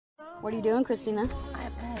What are you doing, Christina?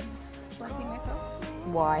 I'm blessing myself.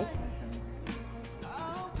 Why?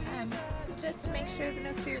 Just to make sure that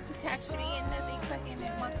no spirits attached to me and nothing fucking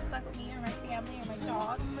that wants to fuck with me or my family or my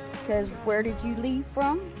dog. Because where did you leave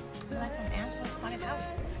from? I left from Angela's haunted house.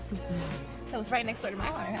 That was right next door to my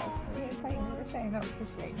haunted house.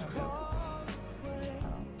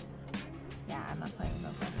 Yeah, I'm not playing with no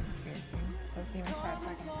fucking conspiracy. Those demons try to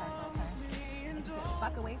fucking attack all the time. Get the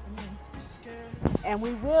fuck away from me. And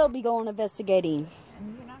we will be going investigating.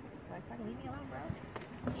 And you're not gonna fucking leave me alone,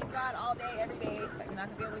 bro. Keep God all day, every day, but you're not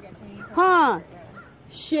gonna be able to get to me. Huh?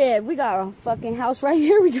 Shit, we got a fucking house right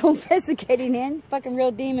here we go investigating in. Fucking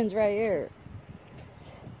real demons right here.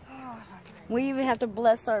 We even have to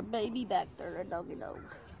bless our baby back there, a doggy dog.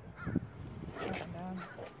 Alright,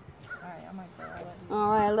 I'm like, bro, I love you.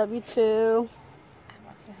 Alright, I love you too.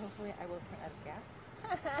 Hopefully I will put out of gas.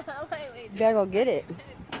 You gotta go get it.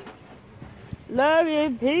 Love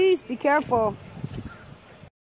you, peace, be careful.